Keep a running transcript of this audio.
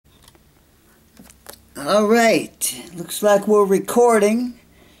All right, looks like we're recording.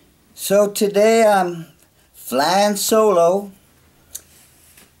 So today I'm flying solo,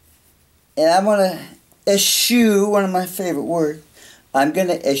 and I'm going to eschew, one of my favorite words, I'm going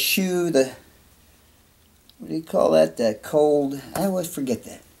to eschew the, what do you call that, the cold, I always forget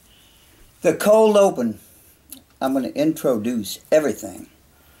that. The cold open. I'm going to introduce everything.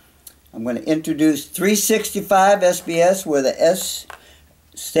 I'm going to introduce 365 SBS, where the S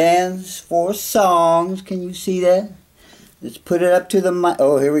stands for songs. Can you see that? Let's put it up to the mic.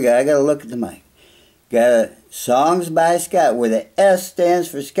 Oh, here we go. I got to look at the mic. Got Songs by Scott, where the S stands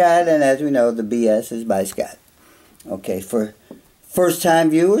for Scott, and as we know, the BS is by Scott. Okay, for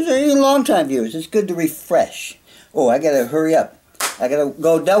first-time viewers or even long-time viewers, it's good to refresh. Oh, I got to hurry up. I got to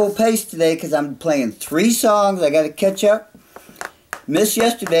go double pace today because I'm playing 3 songs. I got to catch up. Missed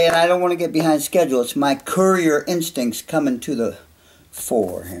yesterday, and I don't want to get behind schedule. It's my courier instincts coming to the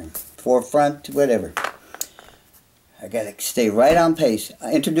forefront, whatever. I gotta stay right on pace.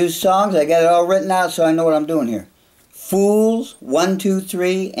 I introduce songs, I got it all written out so I know what I'm doing here. Fools, 1, 2,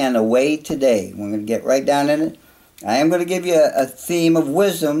 3, and Away Today. We're gonna get right down in it. I am gonna give you a theme of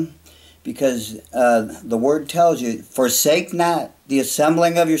wisdom, because the word tells you, forsake not the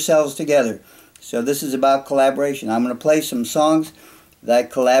assembling of yourselves together. So this is about collaboration. I'm gonna play some songs that I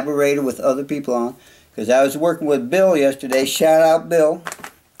collaborated with other people on. Because I was working with Bill yesterday, shout out Bill,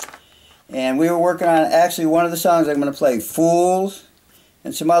 and we were working on actually one of the songs I'm going to play, Fools,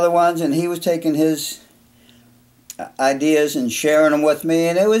 and some other ones, and he was taking his ideas and sharing them with me,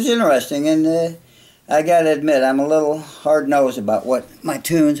 and it was interesting, and I got to admit, I'm a little hard-nosed about what my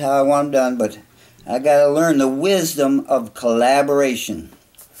tunes, how I want them done, but I got to learn the wisdom of collaboration.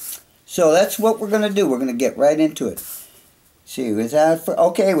 So that's what we're going to do. We're going to get right into it. See,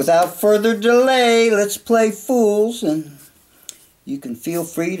 without further delay, let's play Fools, and you can feel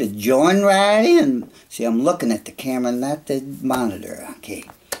free to join right in. See, I'm looking at the camera, not the monitor. Okay,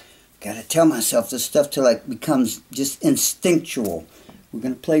 gotta tell myself this stuff till it becomes just instinctual. We're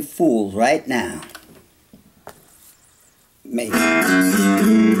gonna play Fools right now. Maybe.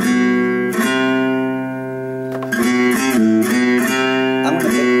 I'm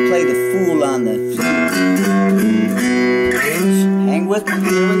gonna play the Fool on the. Hang with me,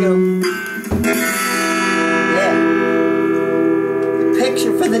 here we go. Yeah. The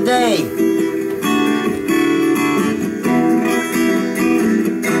picture for the day.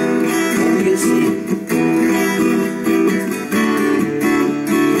 Hope you can see it.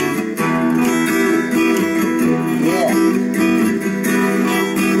 Yeah.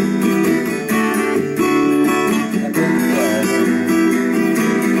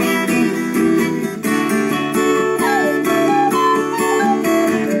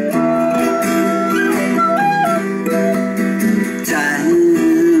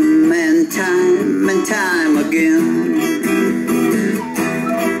 Time again,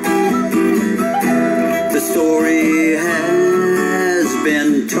 the story has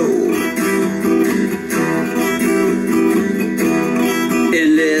been told.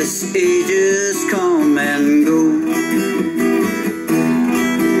 Endless ages come and go,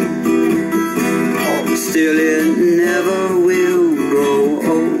 still it never will grow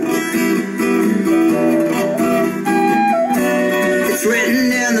old. It's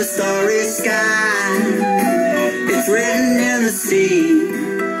written in the starry sky, it's written in the sea,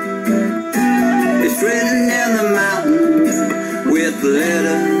 it's written in the mountains with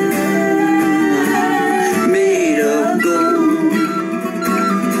letters made of gold.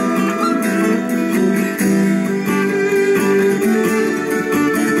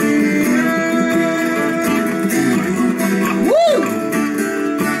 Woo!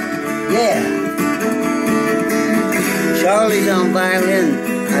 Yeah. Charlie's on violin.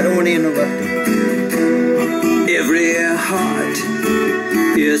 I don't want to interrupt him. Every heart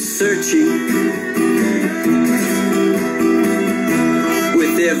is searching,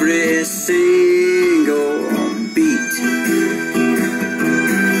 with every single beat,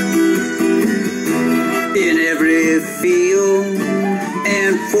 in every field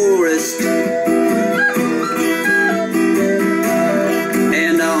and forest,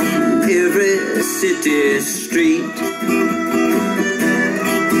 and on every city street.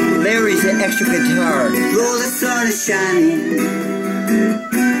 Larry's an extra guitar. Though the sun is shining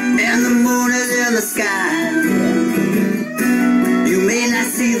and the moon is in the sky, you may not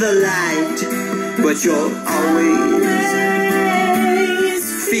see the light, but you'll always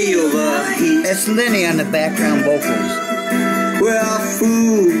feel the heat. That's Lenny on the background vocals. We're all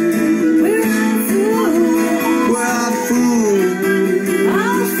fools. We're all fools.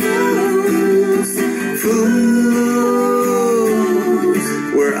 Fools.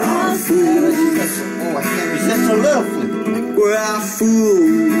 We're all fools. Oh, all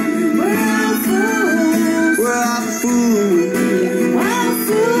fools. We're all fools. We're all fools. We're all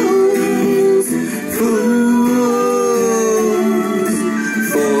fools. Fools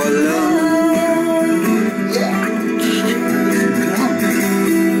for love. Yeah.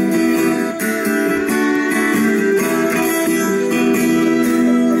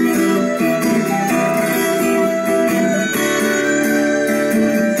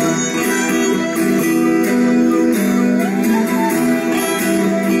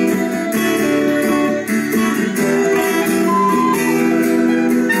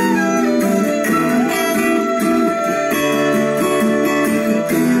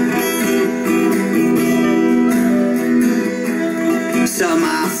 Some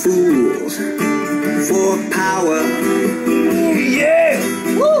are fools for power. Yeah!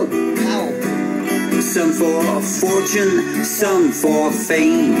 Woo! Power. Some for fortune, some for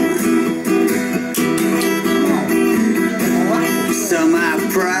fame. Some are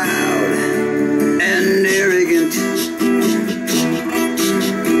proud and arrogant.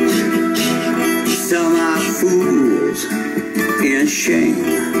 Some are fools in shame.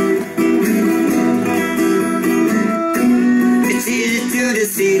 It's easy to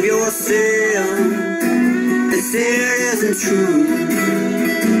deceive yourself and say it isn't true.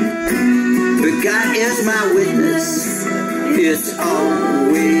 But God is my witness, it's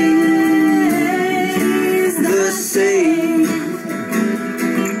always the same.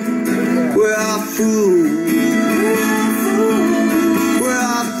 We're all fools. We're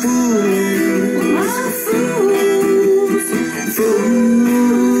all fools. Fools.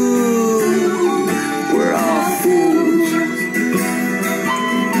 We're all fools.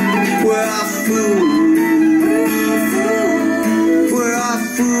 We're all fools. We're all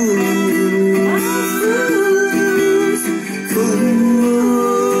fools. Fools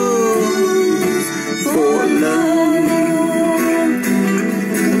for love.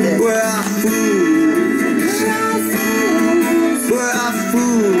 We're all fools. We're all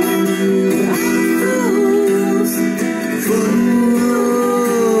fools.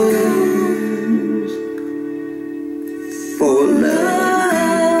 Fools for love.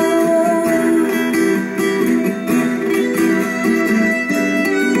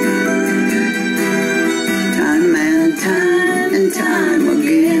 Time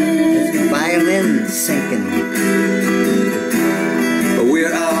again, violin sinking.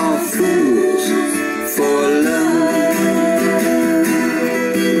 We're all fools for love.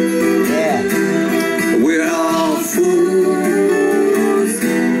 Yeah. We're all fools.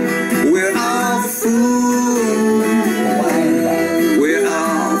 We're all fools. We're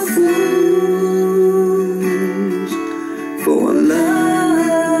all fools for love.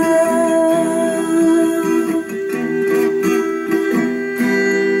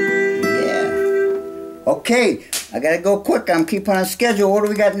 Okay, I gotta go quick. I'm keeping on schedule. What do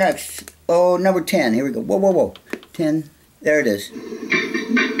we got next? Oh, number 10. Here we go. Whoa, whoa, whoa. 10. There it is.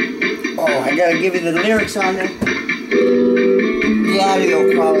 Oh, I gotta give you the lyrics on there. The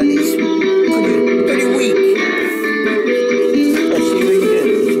audio quality's pretty weak. Let's see what we can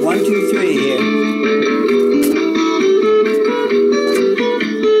do. It's 1, 2, 3 here.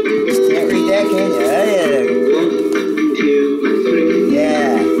 Can't read that, can you? Oh, yeah, there we go. 1, 2, 3.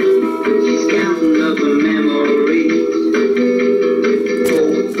 Yeah.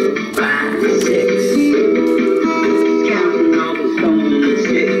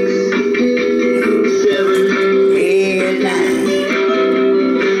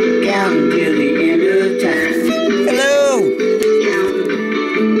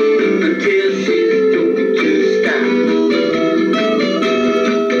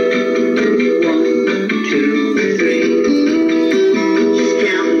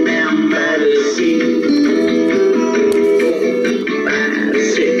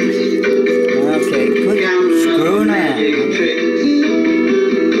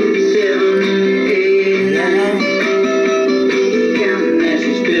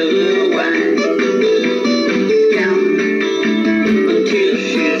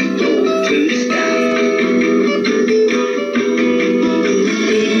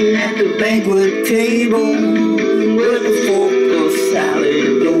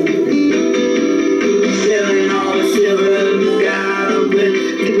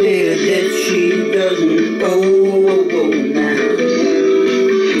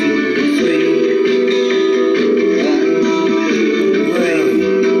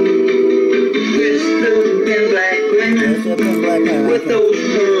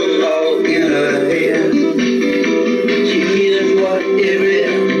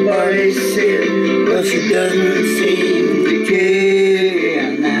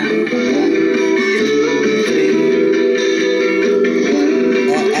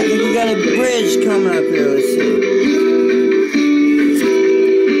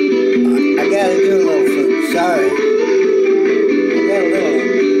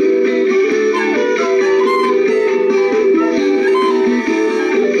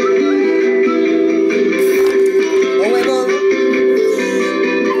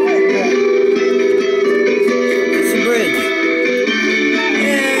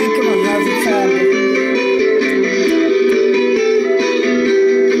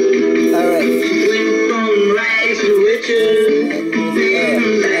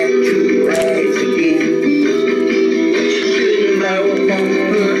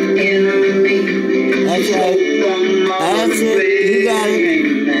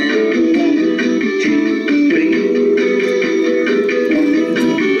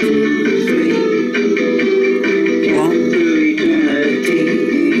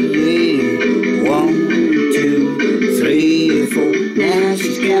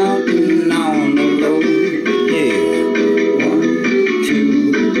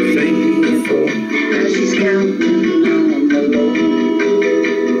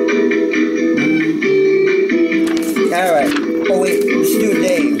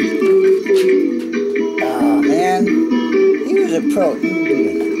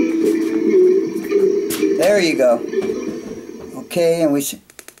 go. Okay, and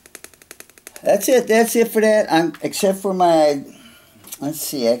that's it. That's it for that. Except for my. Let's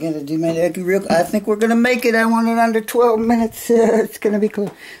see. I gotta do my real. I think we're gonna make it. I want it under 12 minutes. It's gonna be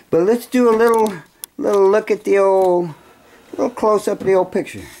close. But let's do a little look at the little close up of the old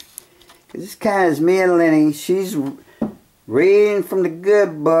picture. This kind of is me and Lenny. She's reading from the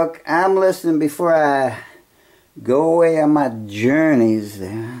good book. I'm listening before I go away on my journeys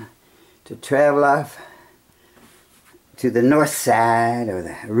to travel off to the north side, or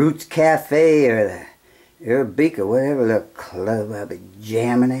the Roots Cafe, or the Arabica, whatever little club I'll be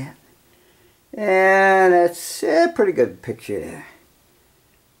jamming at. And that's a pretty good picture there.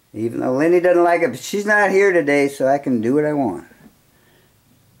 Even though Lenny doesn't like it, but she's not here today, so I can do what I want.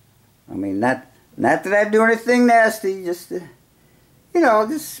 I mean, not that I do anything nasty, just you know,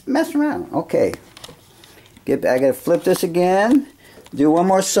 just mess around. Okay. I gotta flip this again. Do one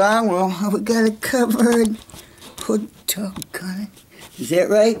more song. Well, we got it covered. Oh, doggone it. Is that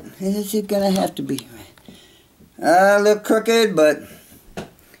right? Is it gonna have to be right? A little crooked, but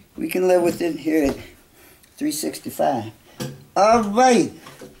we can live with it here at 365. All right.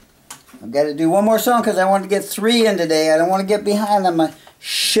 I've got to do one more song because I want to get 3 in today. I don't want to get behind on my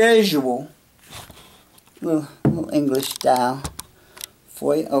schedule. Little English style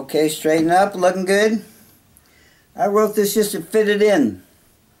for you. Okay, straighten up, looking good. I wrote this just to fit it in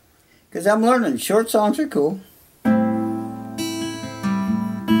because I'm learning. Short songs are cool.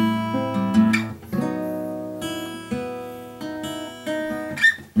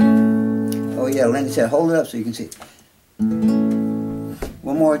 Oh yeah, Lenny said hold it up so you can see it.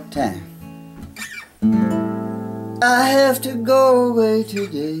 One more time. I have to go away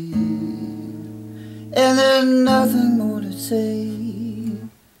today, and there's nothing more to say.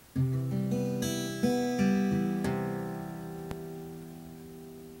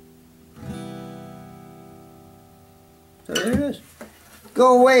 So there it is.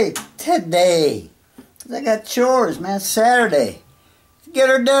 Go away today. 'Cause I got chores, man. Saturday. Get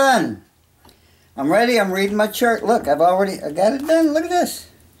her done. I'm ready. I'm reading my chart. Look, I got it done. Look at this.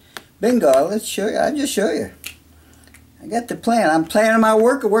 Bingo. Let's show you. I'll just show you. I got the plan. I'm planning my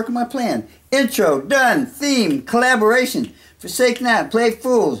work or working my plan. Intro, done. Theme, collaboration. Forsake not, play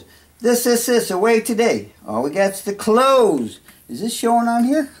fools. This, away today. All we got's the close. Is this showing on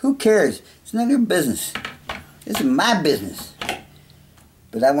here? Who cares? It's none of your business. This is my business.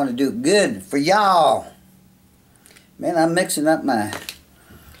 But I want to do it good for y'all. Man, I'm mixing up my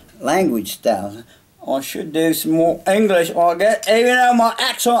language styles. I should do some more English. Even though my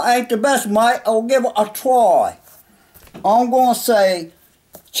accent ain't the best, mate, I'll give it a try. I'm going to say,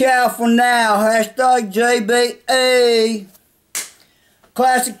 ciao for now, hashtag JBE.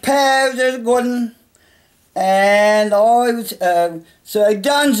 Classic Pavs, there's a good one. And I always say,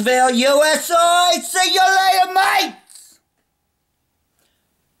 Dunsville, USA, see you later, mates.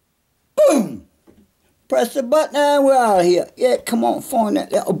 Boom. Press the button and we're out of here. Yeah, come on, find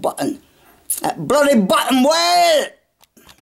that little button. That bloody button, where is it?